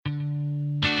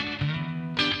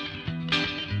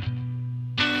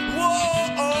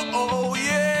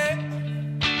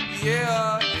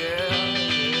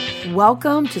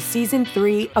Welcome to Season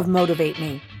 3 of Motivate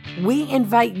Me. We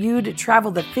invite you to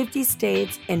travel the 50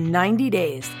 states in 90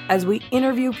 days as we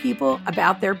interview people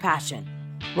about their passion.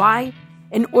 Why?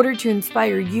 In order to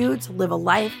inspire you to live a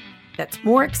life that's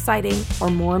more exciting or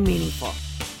more meaningful.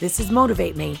 This is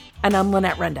Motivate Me, and I'm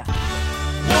Lynette Renda.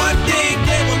 One thing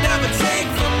they will never take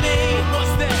from me.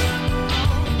 What's that?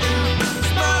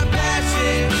 It's my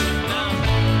passion.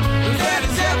 That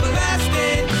is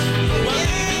everlasting.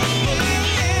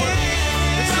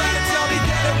 They try to tell me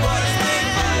that it was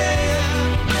make-believe,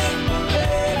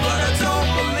 but I don't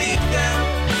believe them,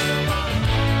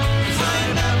 'cause I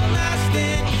am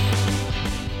everlasting.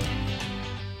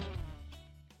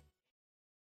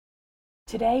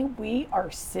 Today we are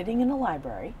sitting in a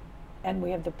library, and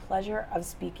we have the pleasure of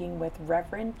speaking with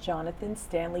Reverend Johnathan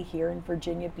Stanley here in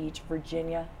Virginia Beach,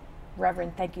 Virginia.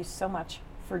 Reverend, thank you so much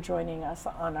for joining us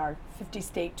on our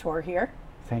 50-state tour here.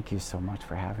 Thank you so much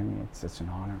for having me. It's such an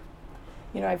honor.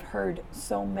 You know, I've heard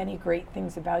so many great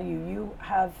things about you. You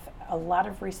have a lot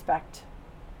of respect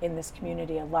in this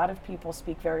community. A lot of people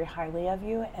speak very highly of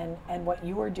you and what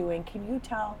you are doing. Can you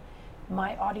tell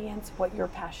my audience what your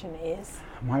passion is?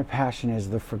 My passion is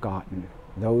the forgotten.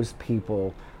 Those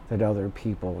people that other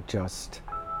people just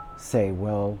say,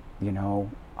 well, you know,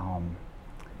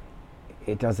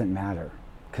 it doesn't matter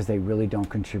because they really don't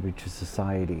contribute to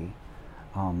society.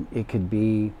 It could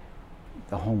be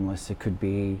the homeless. It could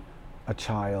be a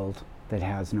child that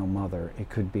has no mother. It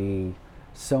could be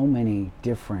so many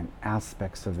different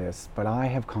aspects of this, but I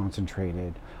have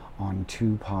concentrated on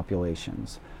two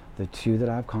populations. The two that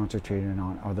I've concentrated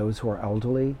on are those who are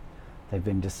elderly, they've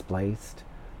been displaced,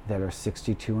 that are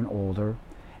 62 and older,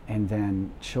 and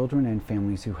then children and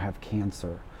families who have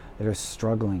cancer that are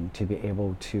struggling to be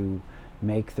able to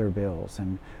make their bills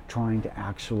and trying to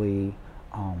actually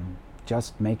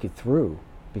just make it through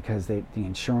because the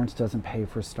insurance doesn't pay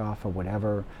for stuff or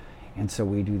whatever. And so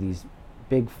we do these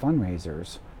big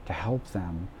fundraisers to help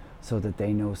them so that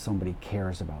they know somebody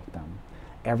cares about them.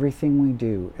 Everything we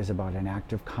do is about an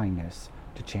act of kindness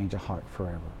to change a heart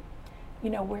forever. You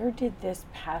know, where did this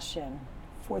passion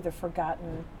for the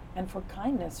forgotten and for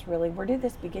kindness, really, where did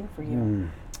this begin for you?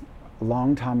 A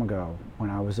long time ago, when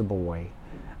I was a boy,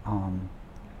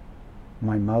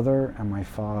 my mother and my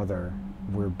father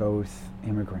were both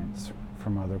immigrants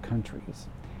from other countries.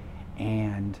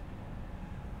 And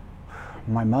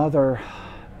my mother,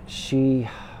 she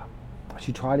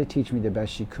tried to teach me the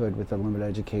best she could with a limited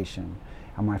education,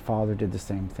 and my father did the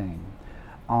same thing.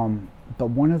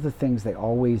 But one of the things they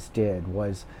always did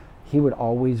was he would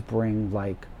always bring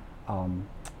like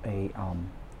a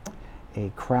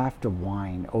craft of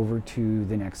wine over to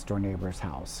the next door neighbor's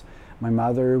house. My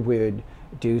mother would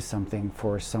do something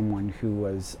for someone who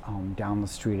was down the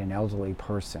street, an elderly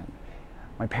person.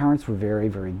 My parents were very,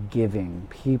 very giving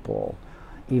people,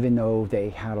 even though they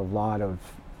had a lot of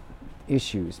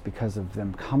issues because of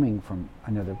them coming from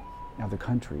other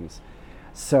countries.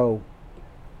 So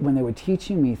when they were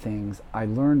teaching me things, I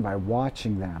learned by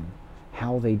watching them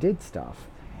how they did stuff.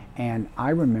 And I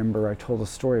remember I told a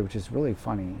story which is really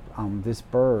funny. This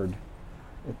bird,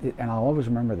 and I'll always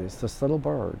remember this little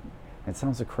bird, it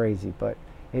sounds so crazy, but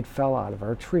it fell out of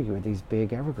our tree with these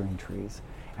big evergreen trees.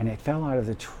 And it fell out of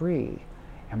the tree.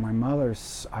 And my mother,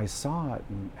 I saw it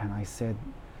and I said,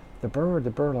 the bird,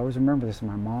 I always remember this. And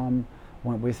my mom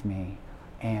went with me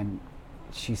and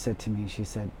she said to me, she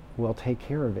said, we'll take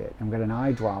care of it. And we got an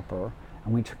eyedropper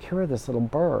and we took care of this little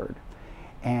bird.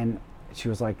 And she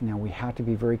was like, now we have to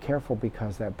be very careful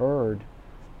because that bird,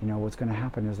 you know, what's going to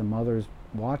happen is the mother's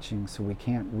watching, so we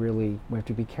have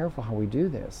to be careful how we do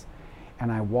this.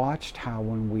 And I watched how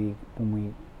when we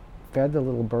fed the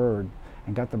little bird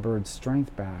and got the bird's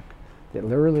strength back, that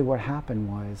literally what happened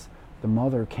was the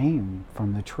mother came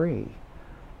from the tree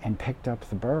and picked up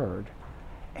the bird.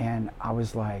 And I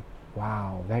was like,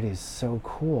 wow, that is so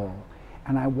cool.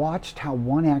 And I watched how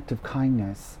one act of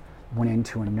kindness went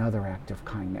into another act of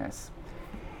kindness.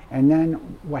 And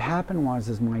then what happened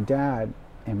was my dad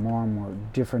and mom were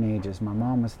different ages. My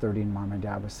mom was 30 and my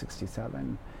dad was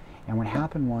 67. And what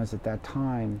happened was at that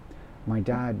time, my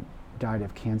dad died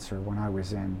of cancer when I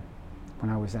was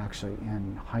actually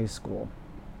in high school.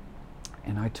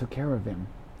 And I took care of him.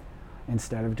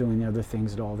 Instead of doing the other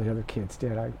things that all the other kids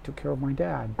did, I took care of my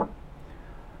dad.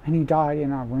 And he died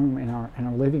in our room, in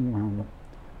our living room.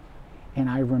 And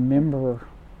I remember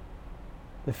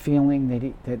the feeling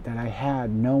that I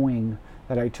had knowing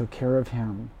that I took care of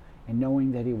him and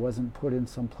knowing that he wasn't put in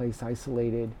some place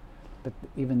isolated, but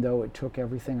even though it took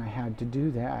everything I had to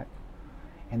do that.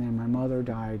 And then my mother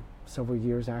died several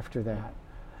years after that.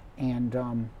 And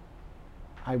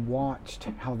I watched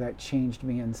how that changed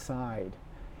me inside.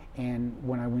 And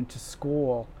when I went to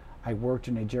school, I worked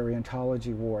in a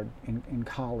gerontology ward in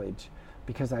college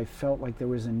because I felt like there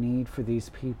was a need for these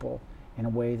people in a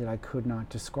way that I could not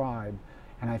describe.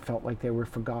 And I felt like they were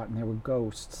forgotten, they were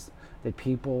ghosts, that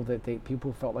people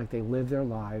felt like they lived their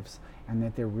lives and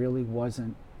that there really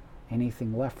wasn't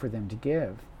anything left for them to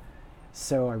give.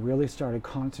 So I really started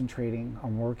concentrating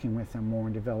on working with them more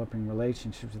and developing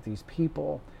relationships with these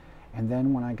people. And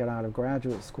then when I got out of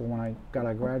graduate school, out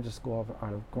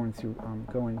of going through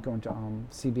going to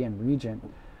CBN Regent,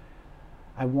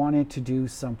 I wanted to do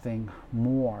something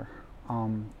more.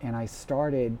 And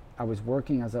I was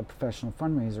working as a professional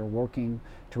fundraiser, working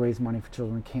to raise money for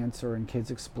children with cancer and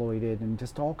kids exploited and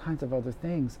just all kinds of other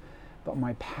things. But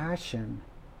my passion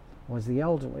was the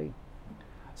elderly.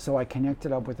 So I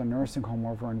connected up with a nursing home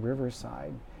over in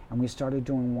Riverside, and we started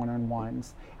doing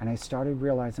one-on-ones, and I started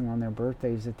realizing on their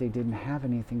birthdays that they didn't have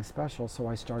anything special, so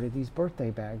I started these birthday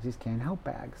bags, these can't help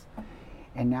bags.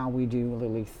 And now we do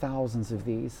literally thousands of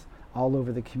these all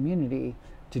over the community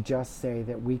to just say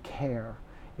that we care.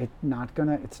 It's not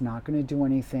gonna do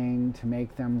anything to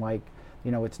make them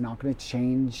it's not gonna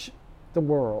change the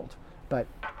world, but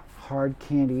hard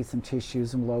candy, some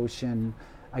tissues, some lotion,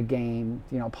 a game,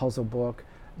 puzzle book,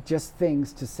 just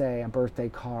things to say, a birthday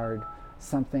card,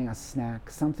 something, a snack,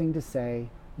 something to say,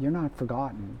 you're not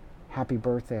forgotten. Happy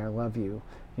birthday, I love you.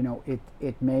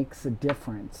 It makes a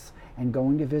difference. And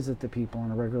going to visit the people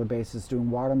on a regular basis,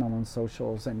 doing watermelon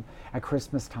socials, and at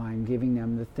Christmas time, giving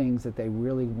them the things that they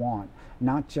really want.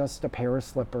 Not just a pair of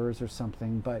slippers or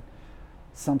something, but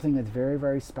something that's very,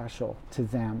 very special to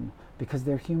them because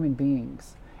they're human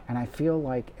beings. And I feel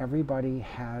like everybody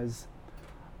has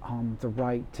the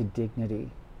right to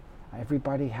dignity.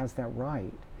 Everybody has that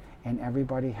right. And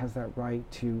everybody has that right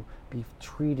to be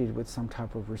treated with some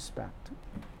type of respect.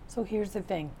 So here's the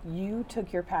thing, you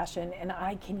took your passion, and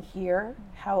I can hear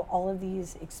how all of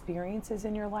these experiences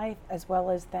in your life, as well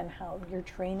as then how your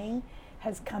training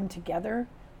has come together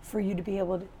for you to be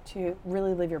able to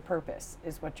really live your purpose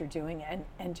is what you're doing,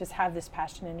 and just have this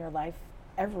passion in your life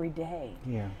every day.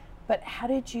 Yeah. But how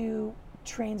did you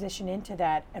transition into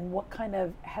that, and what kind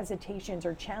of hesitations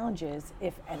or challenges,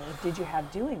 if any, did you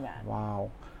have doing that?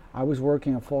 Wow. I was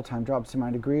working a full-time job, so my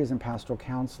degree is in pastoral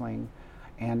counseling,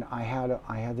 and I had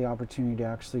the opportunity to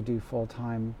actually do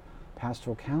full-time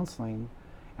pastoral counseling,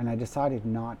 and I decided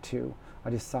not to. I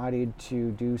decided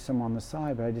to do some on the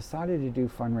side, but I decided to do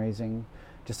fundraising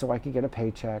just so I could get a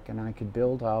paycheck and I could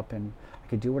build up and I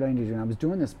could do what I needed to do. And I was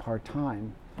doing this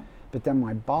part-time, but then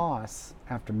my boss,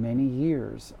 after many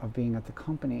years of being at the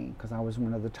company, because I was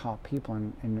one of the top people,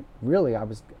 and really I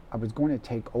was going to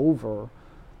take over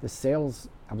the sales.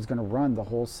 I was going to run the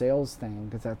whole sales thing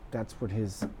because that's what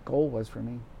his goal was for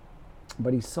me.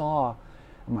 But he saw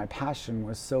my passion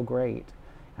was so great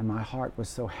and my heart was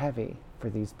so heavy for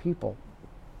these people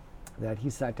that he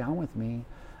sat down with me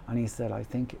and he said, I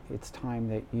think it's time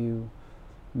that you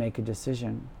make a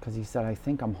decision, because he said, I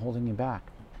think I'm holding you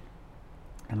back.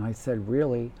 And I said,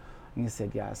 really? And he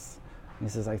said, yes. And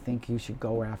he says, I think you should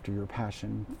go after your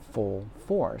passion full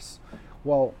force.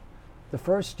 Well, the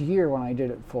first year when I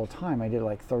did it full time, I did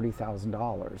like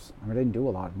 $30,000. I didn't do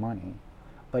a lot of money.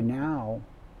 But now,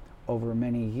 over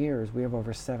many years, we have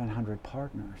over 700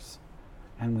 partners.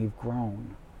 And we've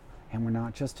grown. And we're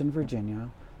not just in Virginia,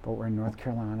 but we're in North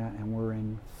Carolina and we're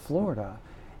in Florida.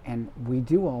 And we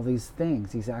do all these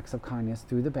things, these acts of kindness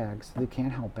through the bags, through the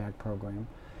Can't Help Bag program.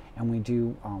 And we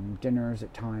do dinners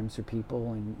at times for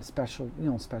people and special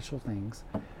things.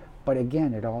 But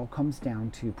again, it all comes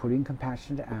down to putting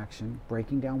compassion to action,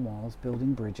 breaking down walls,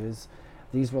 building bridges,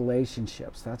 these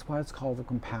relationships. That's why it's called the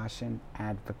Compassion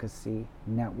Advocacy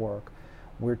Network.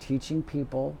 We're teaching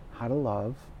people how to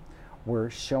love.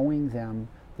 We're showing them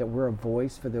that we're a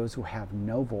voice for those who have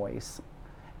no voice.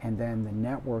 And then the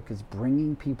network is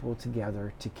bringing people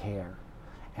together to care.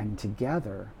 And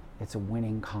together, it's a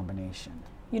winning combination.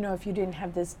 If you didn't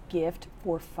have this gift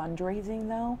for fundraising,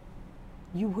 though,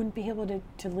 you wouldn't be able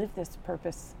to live this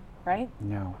purpose, right?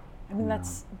 No. I mean,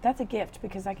 that's a gift,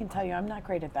 because I can tell you I'm not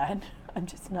great at that. I'm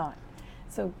just not.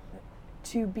 So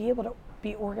to be able to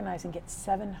be organized and get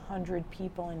 700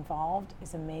 people involved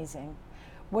is amazing.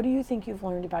 What do you think you've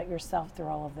learned about yourself through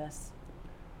all of this?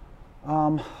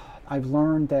 I've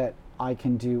learned that I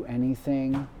can do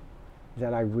anything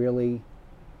that I really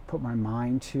put my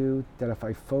mind to, that if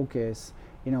I focus,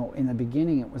 in the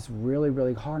beginning it was really,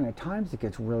 really hard, and at times it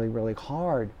gets really, really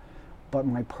hard, but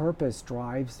my purpose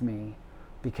drives me,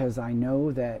 because I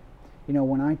know that,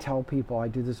 when I tell people, I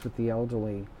do this with the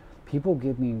elderly, people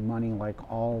give me money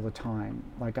all the time.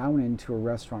 Like, I went into a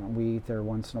restaurant and we eat there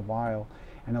once in a while,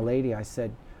 and a lady, I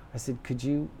said, I said, could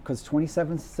you, because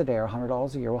 27 cents a day or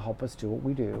 $100 a year will help us do what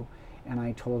we do. And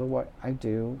I told her what I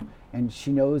do, and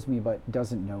she knows me but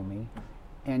doesn't know me.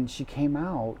 And she came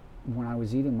out when I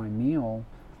was eating my meal,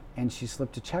 and she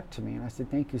slipped a check to me, and I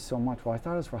said, thank you so much. Well, I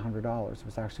thought it was for $100. It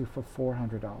was actually for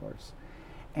 $400.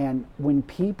 And when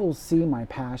people see my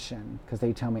passion, because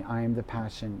they tell me I am the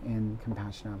passion in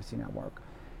Compassion Advocacy Network,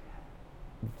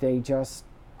 they just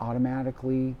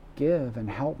automatically give and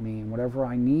help me. And whatever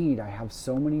I need, I have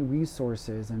so many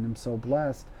resources, and I'm so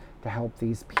blessed to help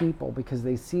these people because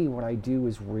they see what I do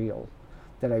is real,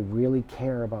 that I really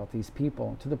care about these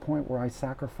people to the point where I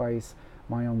sacrifice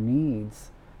my own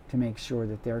needs to make sure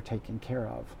that they're taken care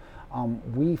of.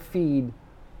 We feed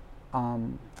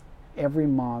every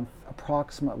month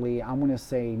approximately, I'm going to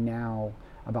say now,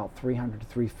 about 300 to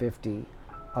 350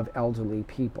 of elderly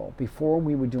people. Before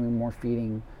we were doing more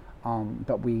feeding,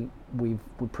 but we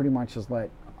pretty much just let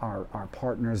our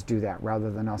partners do that rather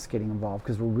than us getting involved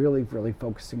because we're really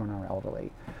focusing on our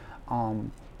elderly.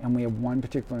 And we have one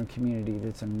particular community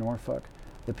that's in Norfolk.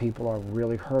 The people are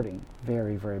really hurting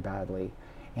very badly.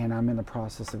 And I'm in the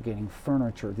process of getting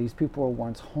furniture. These people were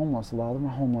once homeless. A lot of them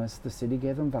are homeless. The city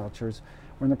gave them vouchers.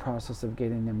 We're in the process of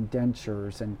getting them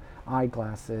dentures and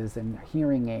eyeglasses and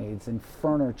hearing aids and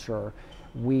furniture.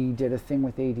 We did a thing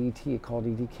with ADT called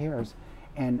ED Cares,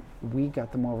 and we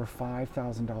got them over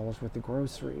 $5,000 worth of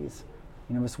groceries.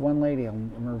 You know, this one lady, I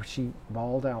remember she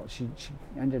bawled out. She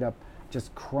ended up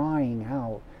just crying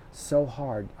out so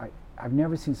hard. I've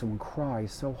never seen someone cry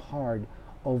so hard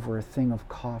over a thing of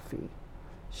coffee.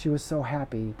 She was so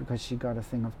happy because she got a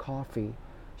thing of coffee.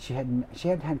 She hadn't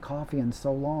had coffee in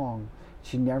so long.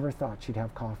 She never thought she'd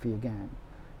have coffee again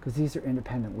because these are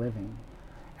independent living.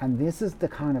 And this is the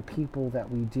kind of people that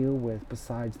we deal with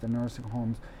besides the nursing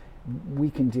homes. We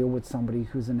can deal with somebody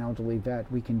who's an elderly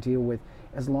vet. We can deal with,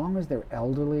 as long as they're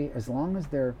elderly, as long as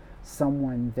they're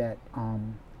someone that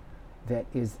that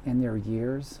is in their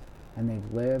years and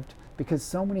they've lived. Because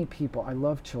so many people, I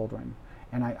love children.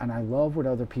 And I love what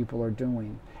other people are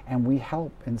doing, and we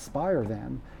help inspire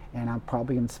them, and I've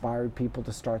probably inspired people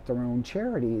to start their own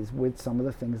charities with some of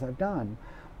the things I've done.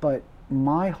 But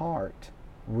my heart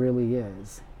really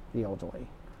is the elderly.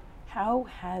 How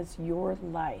has your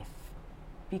life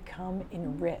become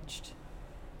enriched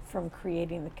from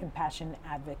creating the Compassion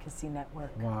Advocacy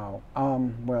Network? Wow.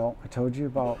 Well, I told you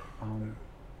about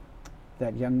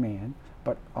that young man,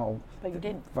 but you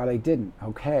didn't. But I didn't.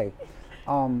 Okay.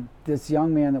 This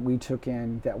young man that we took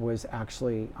in that was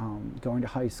actually going to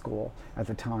high school at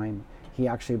the time, he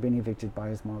actually had been evicted by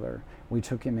his mother. We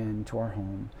took him into our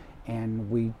home, and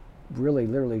we really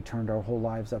literally turned our whole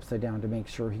lives upside down to make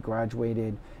sure he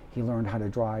graduated, he learned how to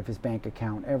drive, his bank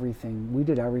account, everything. We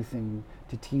did everything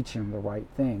to teach him the right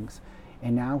things.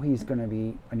 And now he's going to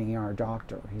be an ER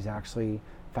doctor. He's actually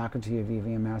faculty of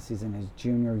EVMS. He's in his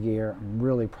junior year. I'm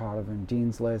really proud of him.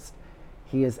 Dean's List.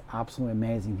 He is absolutely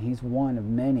amazing. He's one of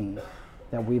many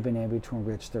that we've been able to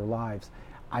enrich their lives.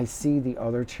 I see the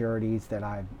other charities that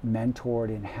I've mentored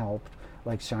and helped,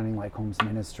 like Shining Light Homes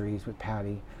Ministries with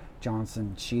Patty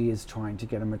Johnson. She is trying to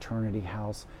get a maternity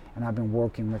house, and I've been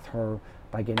working with her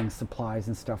by getting supplies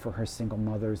and stuff for her single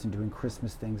mothers and doing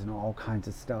Christmas things and all kinds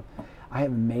of stuff. I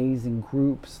have amazing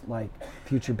groups like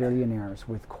Future Billionaires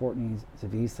with Courtney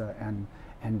Zavisa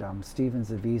and Steven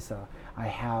Zavisa. I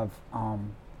have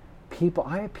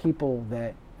people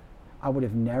that I would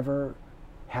have never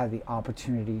had the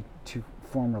opportunity to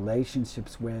form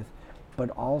relationships with, but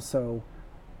also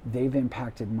they've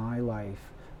impacted my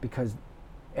life because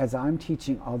as I'm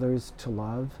teaching others to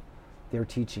love, they're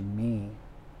teaching me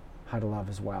how to love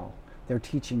as well. They're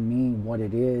teaching me what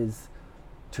it is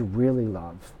to really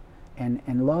love.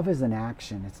 And love is an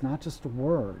action. It's not just a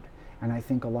word. And I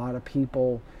think a lot of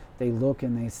people, they look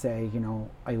and they say, you know,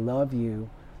 I love you,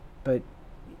 but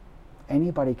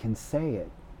anybody can say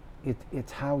it.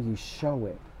 It's how you show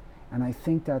it. And I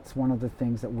think that's one of the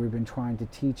things that we've been trying to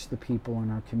teach the people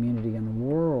in our community and the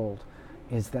world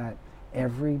is that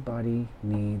everybody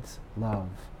needs love.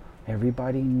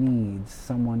 Everybody needs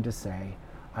someone to say,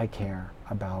 I care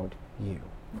about you.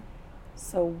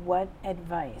 So what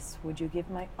advice would you give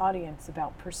my audience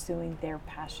about pursuing their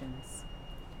passions?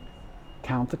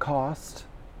 Count the cost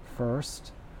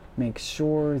first. Make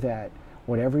sure that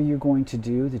whatever you're going to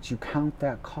do, that you count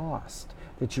that cost,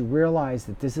 that you realize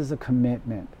that this is a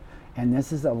commitment, and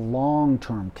this is a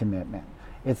long-term commitment.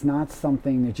 It's not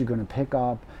something that you're going to pick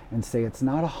up and say, it's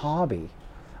not a hobby.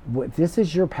 If this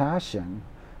is your passion,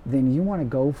 then you want to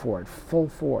go for it full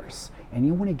force, and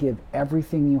you want to give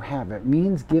everything you have. It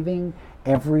means giving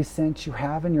every cent you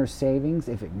have in your savings.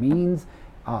 If it means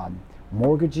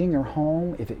mortgaging your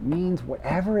home, if it means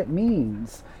whatever it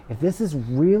means, if this is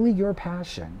really your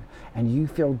passion and you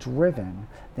feel driven,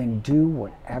 then do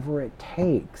whatever it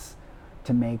takes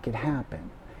to make it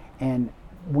happen. And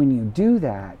when you do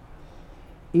that,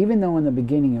 even though in the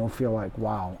beginning you'll feel like,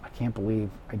 wow, I can't believe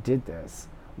I did this,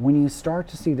 when you start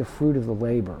to see the fruit of the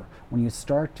labor, when you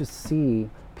start to see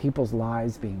people's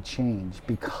lives being changed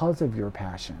because of your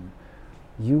passion,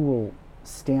 you will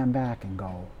stand back and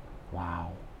go,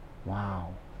 wow,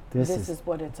 this is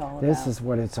what it's all about. This is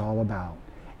what it's all about.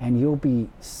 And you'll be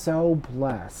so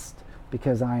blessed,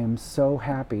 because I am so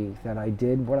happy that I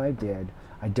did what I did.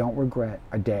 I don't regret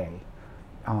a day.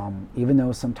 Even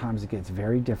though sometimes it gets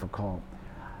very difficult,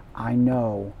 I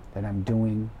know that I'm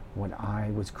doing what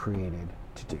I was created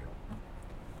to do.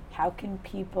 How can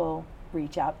people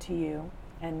reach out to you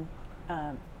and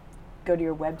go to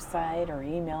your website or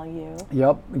email you?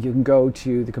 Yep, you can go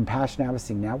to the Compassion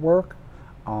Advocacy Network,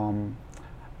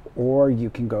 or you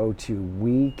can go to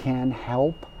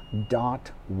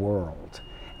wecanhelp.world,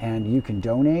 and you can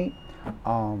donate.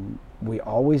 We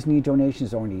always need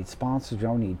donations, we don't need sponsors, we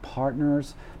don't need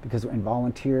partners, and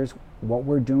volunteers. What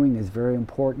we're doing is very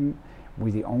important.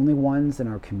 We're the only ones in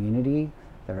our community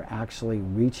that are actually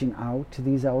reaching out to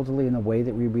these elderly in the way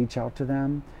that we reach out to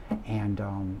them. And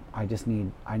I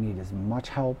need as much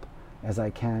help as I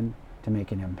can to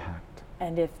make an impact.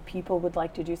 And if people would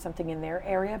like to do something in their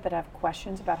area but have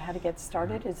questions about how to get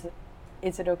started,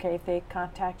 is it okay if they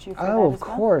contact you for that as well? Oh, of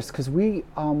course, because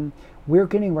we're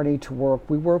getting ready to work.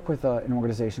 We work with an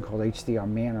organization called HCR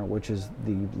Manor, which is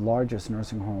the largest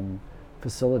nursing home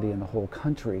facility in the whole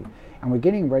country. And we're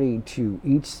getting ready to,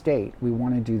 each state, we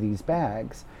want to do these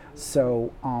bags.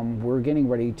 So we're getting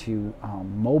ready to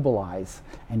mobilize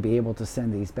and be able to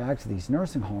send these bags to these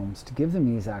nursing homes to give them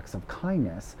these acts of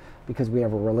kindness, because we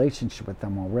have a relationship with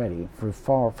them already through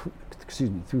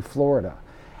Florida.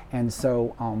 And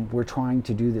so we're trying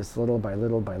to do this little by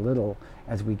little by little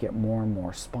as we get more and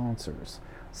more sponsors.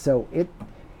 So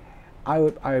I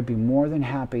would be more than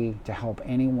happy to help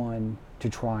anyone to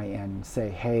try and say,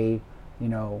 hey,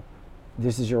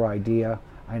 this is your idea.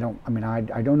 I don't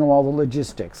know all the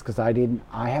logistics, because I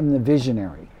am the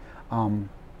visionary.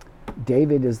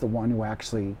 David is the one who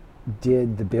actually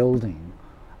did the building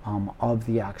of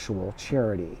the actual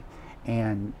charity.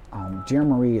 And Jerry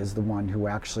Marie is the one who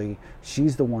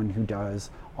she's the one who does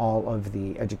all of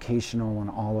the educational and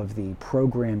all of the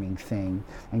programming thing.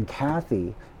 And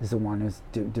Kathy is the one who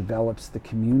develops the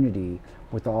community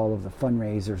with all of the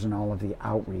fundraisers and all of the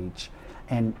outreach.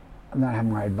 And I'm not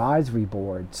having my advisory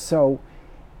board, so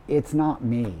it's not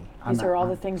me. These are all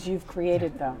the things you've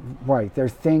created, though. Right, they're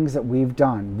things that we've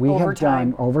done. Over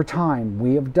time,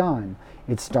 we have done.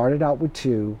 It started out with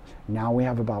 2, now we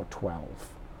have about 12.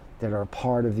 That are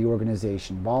part of the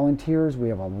organization. Volunteers, we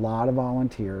have a lot of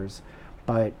volunteers,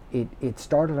 but it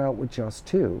started out with just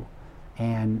 2,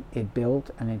 and it built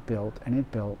and it built and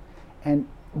it built. And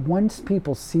once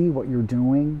people see what you're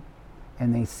doing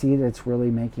and they see that it's really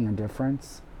making a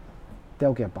difference,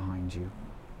 they'll get behind you.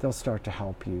 They'll start to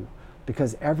help you,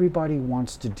 because everybody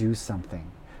wants to do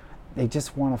something. They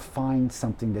just want to find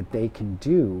something that they can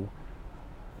do.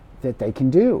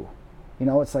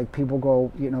 It's like people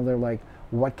go, they're like,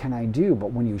 what can I do?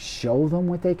 But when you show them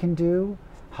what they can do,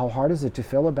 how hard is it to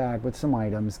fill a bag with some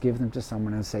items, give them to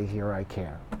someone and say, here, I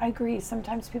care? I agree.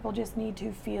 Sometimes people just need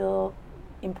to feel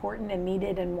important and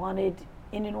needed and wanted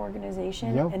in an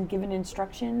organization, and given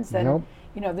instructions. And,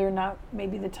 they're not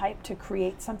maybe the type to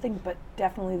create something, but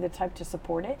definitely the type to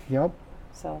support it.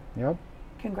 So,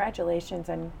 congratulations,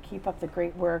 and keep up the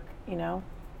great work.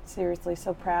 Seriously,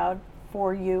 so proud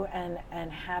for you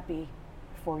and happy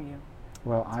for you.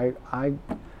 Well, I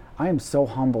am so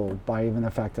humbled by even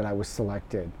the fact that I was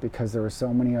selected, because there are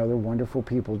so many other wonderful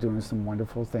people doing some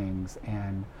wonderful things,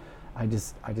 and I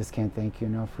just can't thank you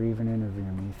enough for even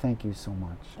interviewing me. Thank you so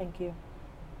much. Thank you.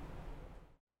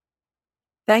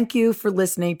 Thank you for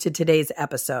listening to today's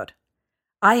episode.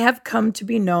 I have come to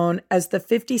be known as the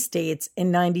 50 States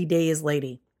in 90 Days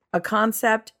Lady, a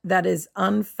concept that is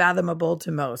unfathomable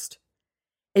to most.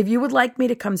 If you would like me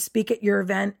to come speak at your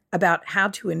event about how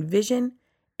to envision,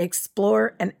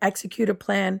 explore, and execute a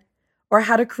plan, or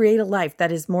how to create a life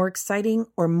that is more exciting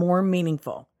or more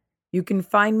meaningful, you can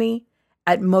find me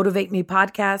at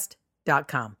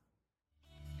motivatemepodcast.com.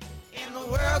 And the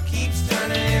world keeps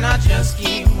turning and I just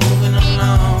keep moving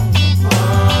along.